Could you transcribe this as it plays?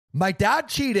My dad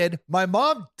cheated. My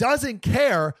mom doesn't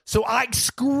care, so I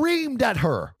screamed at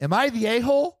her. Am I the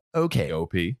a-hole? Okay.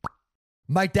 OP.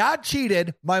 My dad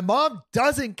cheated. My mom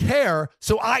doesn't care,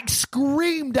 so I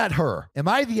screamed at her. Am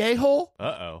I the a-hole?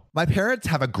 Uh-oh. My parents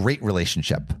have a great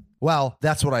relationship. Well,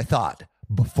 that's what I thought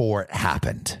before it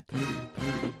happened.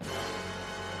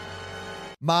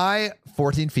 My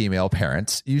 14 female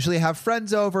parents usually have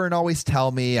friends over and always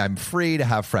tell me I'm free to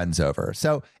have friends over.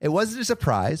 So it wasn't a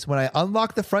surprise when I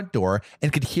unlocked the front door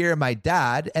and could hear my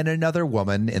dad and another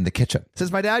woman in the kitchen.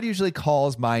 Since my dad usually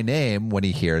calls my name when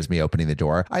he hears me opening the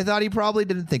door, I thought he probably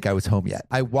didn't think I was home yet.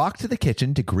 I walked to the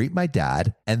kitchen to greet my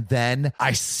dad, and then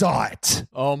I saw it.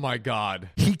 Oh my God.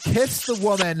 He kissed the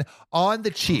woman on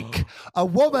the cheek. A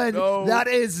woman that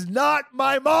is not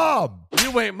my mom.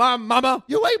 You ain't my mama.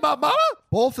 You ain't my mama?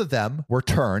 Both of them were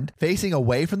turned, facing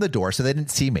away from the door so they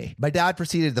didn't see me. My dad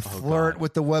proceeded to flirt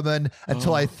with the woman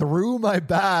until I threw my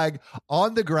bag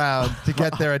on the ground to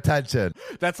get their attention.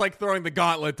 That's like throwing the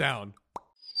gauntlet down.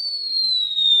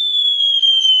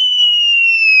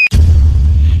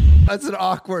 That's an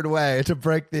awkward way to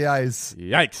break the ice.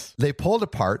 Yikes. They pulled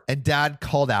apart and dad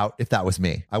called out if that was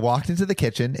me. I walked into the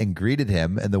kitchen and greeted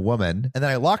him and the woman, and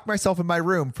then I locked myself in my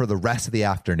room for the rest of the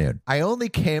afternoon. I only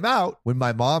came out when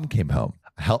my mom came home.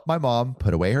 I helped my mom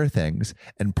put away her things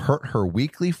and put her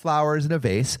weekly flowers in a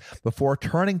vase before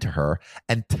turning to her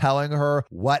and telling her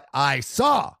what I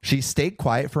saw. She stayed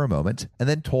quiet for a moment and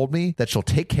then told me that she'll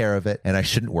take care of it and I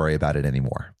shouldn't worry about it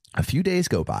anymore. A few days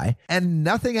go by and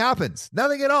nothing happens.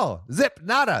 Nothing at all. Zip,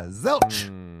 nada, zilch.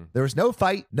 There was no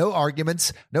fight, no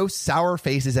arguments, no sour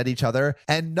faces at each other,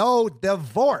 and no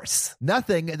divorce.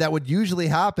 Nothing that would usually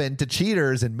happen to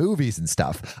cheaters in movies and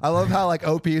stuff. I love how like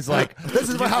OP's like, this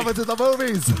is what happens in the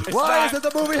movies. Why isn't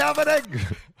the movie happening?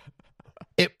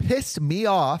 It pissed me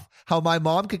off how my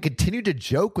mom could continue to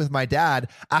joke with my dad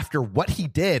after what he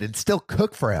did and still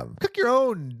cook for him. Cook your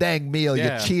own dang meal,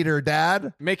 you cheater,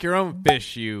 dad. Make your own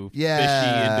fish, you fishy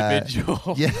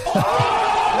individual.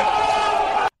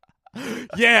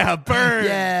 Yeah, burn.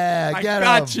 Yeah, I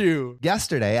got him. you.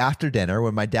 Yesterday, after dinner,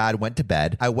 when my dad went to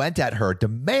bed, I went at her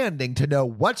demanding to know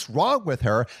what's wrong with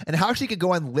her and how she could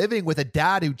go on living with a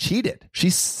dad who cheated. She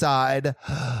sighed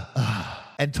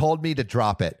and told me to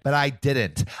drop it, but I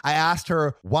didn't. I asked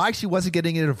her why she wasn't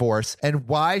getting a divorce and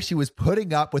why she was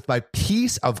putting up with my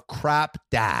piece of crap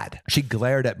dad. She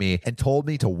glared at me and told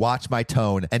me to watch my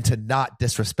tone and to not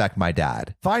disrespect my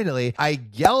dad. Finally, I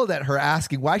yelled at her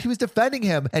asking why she was defending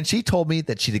him, and she told me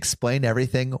that she'd explain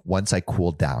everything once I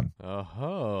cooled down.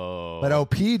 But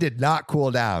OP did not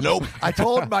cool down. Nope. I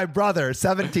told my brother,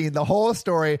 17, the whole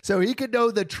story so he could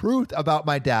know the truth about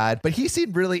my dad, but he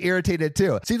seemed really irritated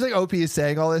too. Seems like OP is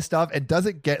saying all this stuff and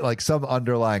doesn't get like some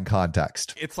underlying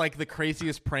context. It's like the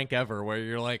craziest prank ever where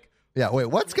you're like, yeah, wait,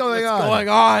 what's going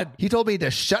on? He told me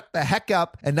to shut the heck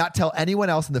up and not tell anyone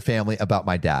else in the family about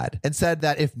my dad, and said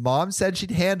that if mom said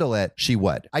she'd handle it, she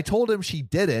would. I told him she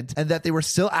didn't and that they were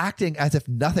still acting as if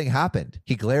nothing happened.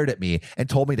 He glared at me and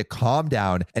told me to calm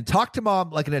down and talk to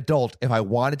mom like an adult if I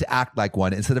wanted to act like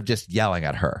one instead of just yelling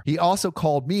at her. He also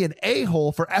called me an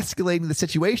a-hole for escalating the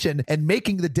situation and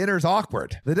making the dinners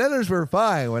awkward. The dinners were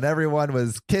fine when everyone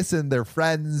was kissing their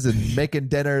friends and making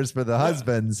dinners for the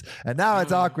husbands, and now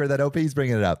it's awkward that OP's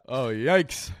bringing it up. Oh,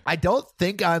 yikes. I don't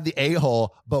think I'm the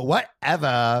a-hole, but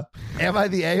whatever. Am I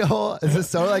the a-hole? Is this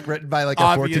so like written by like a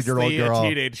 14-year-old girl? A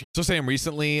teenage. So Sam,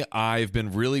 recently I've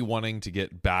been really wanting to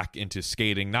get back into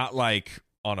skating, not like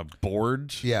on a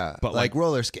board. Yeah, but like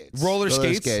roller skates. Roller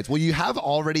skates? Well, you have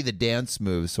already the dance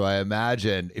moves, so I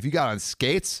imagine if you got on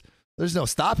skates, there's no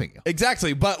stopping you.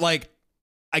 Exactly. But like,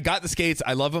 I got the skates.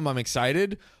 I love them. I'm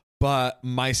excited. But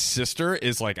my sister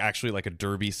is like actually like a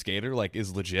derby skater, like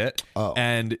is legit. Oh.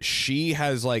 And she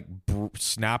has like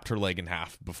snapped her leg in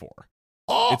half before.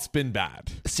 Oh, it's been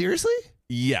bad. Seriously?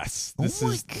 Yes. This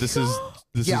is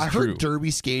I true. heard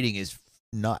derby skating is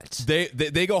nuts. They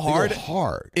go hard. They go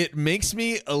hard. It makes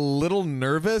me a little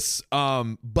nervous.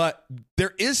 But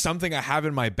there is something I have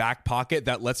in my back pocket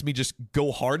that lets me just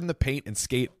go hard in the paint and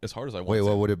skate as hard as I want. Wait,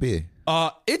 what would it be?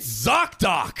 It's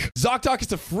ZocDoc. ZocDoc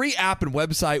is a free app and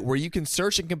website where you can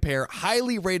search and compare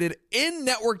highly rated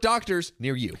in-network doctors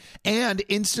near you. And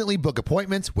instantly book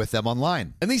appointments with them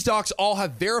online. And these docs all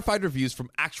have verified reviews from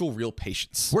actual real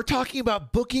patients. We're talking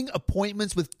about booking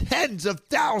appointments with tens of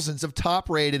thousands of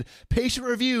top-rated,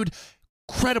 patient-reviewed,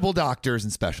 credible doctors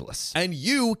and specialists. And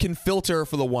you can filter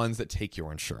for the ones that take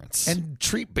your insurance. And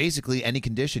treat basically any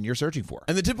condition you're searching for.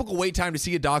 And the typical wait time to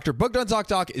see a doctor booked on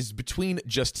ZocDoc is between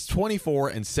just 24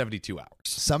 and 72 hours.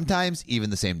 Sometimes even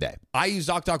the same day. I use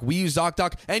ZocDoc, we use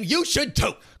ZocDoc, and you should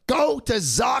too. Go to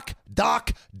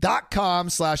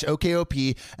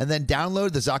ZocDoc.com/OKOP and then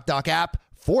download the ZocDoc app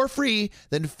for free.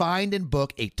 Then find and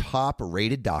book a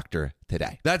top-rated doctor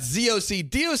today. That's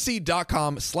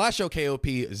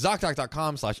ZocDoc.com/OKOP,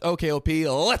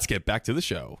 ZocDoc.com/OKOP. Let's get back to the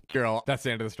show. Girl, that's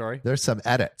the end of the story. There's some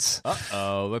edits.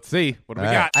 Uh-oh, let's see. What do we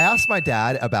All got? I asked my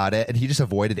dad about it, and he just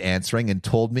avoided answering and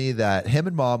told me that him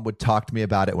and mom would talk to me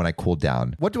about it when I cooled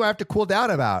down. What do I have to cool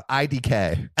down about?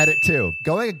 IDK. Edit 2.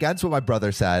 Going against what my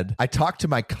brother said, I talked to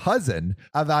my cousin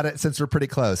about it since we're pretty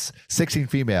close. 16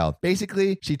 female.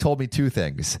 Basically, she told me 2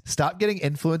 things. Stop getting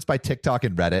influenced by TikTok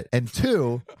and Reddit. And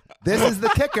 2, this is the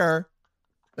kicker.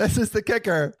 This is the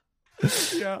kicker.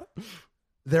 Yeah.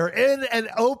 They're in an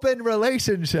open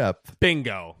relationship.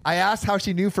 Bingo. I asked how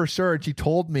she knew for sure, and she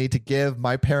told me to give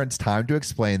my parents time to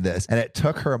explain this. And it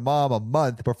took her mom a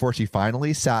month before she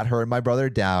finally sat her and my brother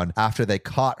down after they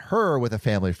caught her with a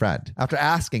family friend. After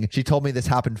asking, she told me this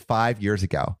happened 5 years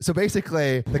ago. So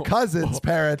basically, the cousin's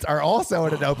parents are also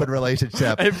in an open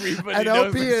relationship. Everybody and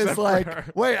knows OP is except like, for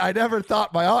her. wait, I never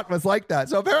thought my aunt was like that.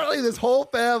 So apparently this whole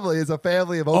family is a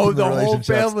family of open relationships.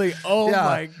 Whole family. Oh Yeah.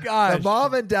 my gosh. The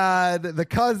mom and dad,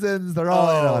 the cousins, they're all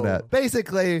in on it.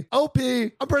 Basically, OP,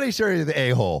 I'm pretty sure you're the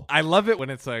a-hole. I love it when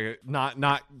it's like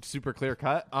not super clear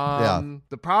cut.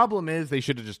 The problem is they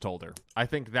should have just told her. I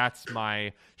think that's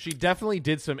she definitely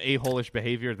did some a-holish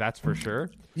behavior, that's for sure.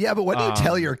 Yeah, but when do you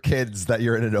tell your kids that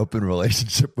you're in an open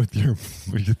relationship with your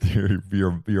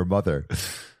mother?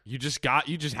 You just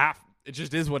have, it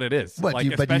just is what it is. What, like,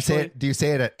 do you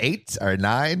say it at 8 or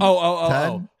 9?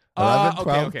 10? 11,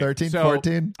 12, okay. 13, So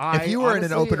 14. If you were in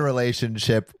an honestly- open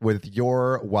relationship with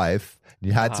your wife, and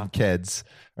you had some kids,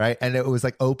 right? And it was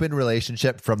like open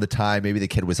relationship from the time maybe the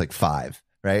kid was like 5,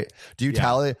 right? Do you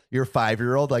tell your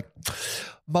 5-year-old like,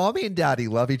 mommy and daddy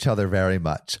love each other very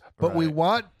much, but we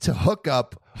want to hook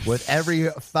up with every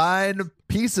fine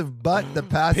piece of butt that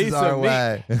passes our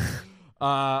way?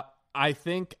 I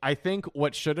think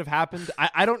what should have happened,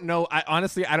 I don't know.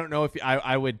 Honestly, I don't know if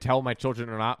I would tell my children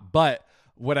or not, but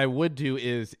what I would do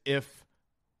is if,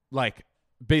 like,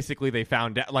 basically they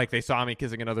found out, like, they saw me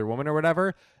kissing another woman or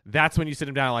whatever, that's when you sit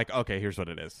them down like, okay, here's what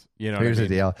it is. You know Here's what I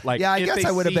the mean? deal. Like, yeah, I if guess they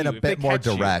I would have see been a you, if they bit more catch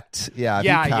you. direct. Yeah, if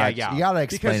Yeah, you catch, yeah. You got to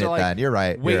Because explain it they're like, then. You're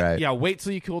right. Wait, You're right. Yeah, wait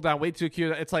till you cool down. Wait till you cool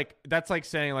down. It's like, that's like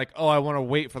saying like, oh, I want to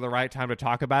wait for the right time to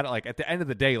talk about it. Like, at the end of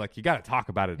the day, like, you got to talk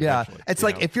about it. Yeah, eventually, it's you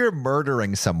like know? if you're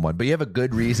murdering someone, but you have a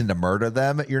good reason to murder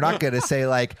them, you're not going to say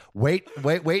like, wait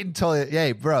until,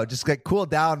 hey, bro, just like cool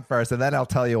down first, and then I'll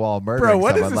tell you while I'm murdering Bro,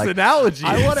 what is someone. this Like, analogy?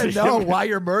 I want to know why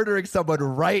you're murdering someone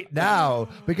right now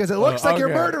because it looks like you're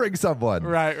okay. murdering someone.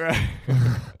 Right.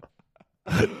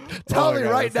 Tell Oh my me God,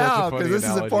 right that's such a now funny because this is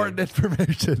analogy. important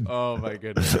information. Oh my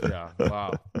goodness! Yeah.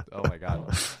 Wow. Oh my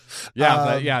God. Yeah,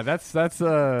 but yeah, that's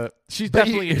she's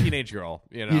definitely a teenage girl.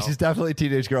 You know, Yeah, she's definitely a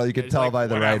teenage girl. You can It's tell like, by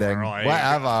the whatever, writing. like,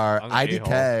 Whatever. I'm an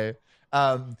IDK.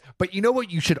 But you know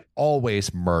what you should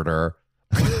always murder?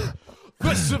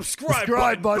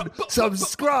 Subscribe button.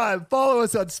 Subscribe. Follow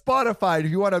us on Spotify if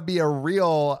you want to be a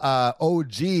real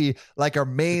OG like our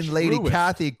main lady Truest.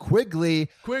 Kathy Quigley.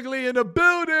 Quigley in the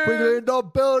building. Quigley in the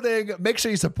building. Make sure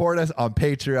you support us on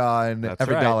Patreon. That's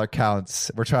Every right. dollar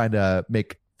counts. We're trying to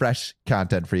make fresh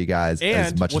content for you guys as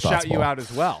And much we'll as possible. shout you out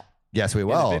as well. Yes, we in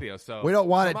will. the video, so we don't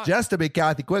want it come on. just to be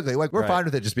Kathy Quigley. Like we're Right. fine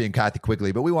with it just being Kathy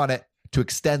Quigley, but we want it to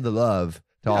extend the love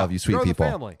to all of you sweet grow people.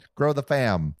 The family. Grow the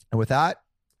fam. And with that,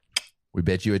 we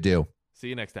bid you adieu. See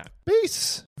you next time.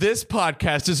 Peace. This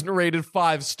podcast isn't rated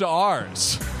 5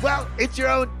 stars. Well, it's your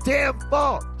own damn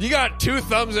fault. You got 2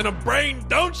 thumbs and a brain,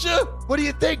 don't you? What do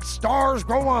you think? Stars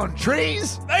grow on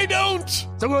trees? They don't.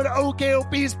 So go to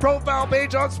OKOP's profile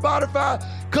page on Spotify,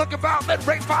 click about, then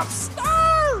rate 5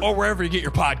 stars. Or wherever you get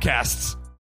your podcasts.